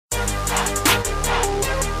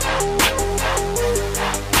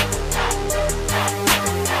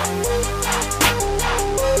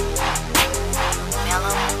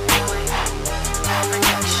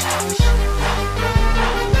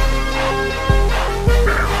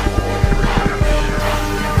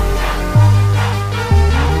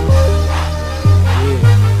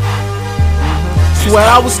Swear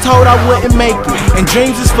I was told I wouldn't make it, and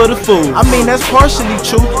dreams is for the fool. I mean that's partially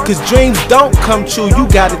true, cause dreams don't come true, you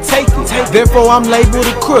gotta take it. Therefore I'm labeled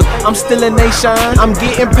a crook, I'm still in they shine. I'm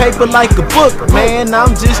getting paper like a book, man,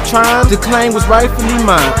 I'm just trying to claim what's rightfully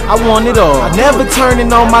mine. I want it all, I never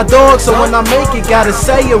turning on my dog, so when I make it, gotta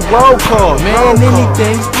say a roll call. Man,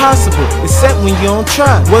 anything's possible, except when you don't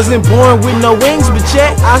try. Wasn't born with no wings, but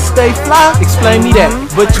yet I stay fly. Explain me that,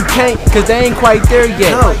 but you can't, cause they ain't quite there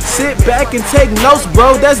yet. Sit back and take notes,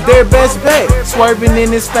 bro, that's their best bet. Swerving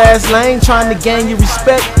in this fast lane, trying to gain your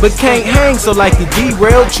respect, but can't hang, so like a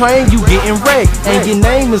derailed train, you getting wrecked. And your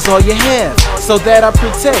name is all you have, so that I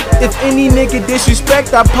protect. If any nigga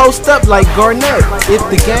disrespect, I post up like Garnett. If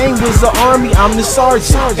the gang was the army, I'm the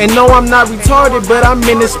sergeant. And no, I'm not retarded, but I'm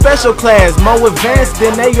in a special class, more advanced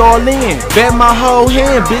than they all in. Bet my whole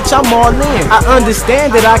hand, bitch, I'm all in. I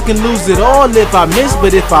understand that I can lose it all if I miss,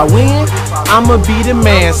 but if I win, I'ma be the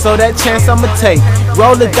man, so that chance I'ma take.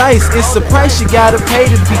 Roll the dice, it's a price you gotta pay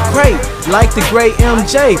to be great. Like the great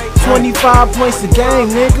MJ, 25 points a game,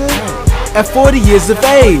 nigga. At 40 years of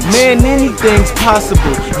age, man, anything's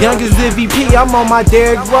possible. Young as MVP, I'm on my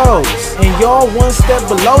Derrick Rose, and y'all one step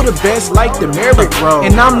below the best, like the merit road.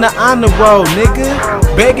 And I'm the honor roll, nigga.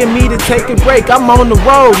 Begging me to take a break, I'm on the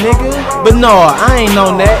road, nigga. But no, I ain't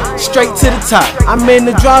on that. Straight to the top, I'm in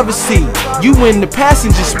the driver's seat, you in the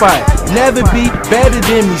passenger spot. Never be better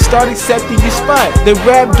than me, start accepting your spot. The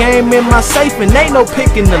rap game in my safe, and ain't no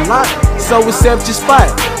picking the lock, so accept your spot.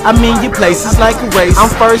 I mean your place is like a race, I'm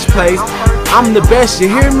first place, I'm the best, you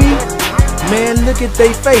hear me? Man, look at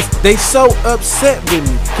they face, they so upset with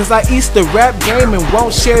me, cause I eat the rap game and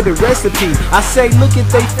won't share the recipe. I say look at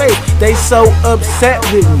they face, they so upset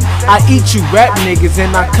with me. I eat you rap niggas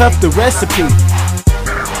and I cuff the recipe.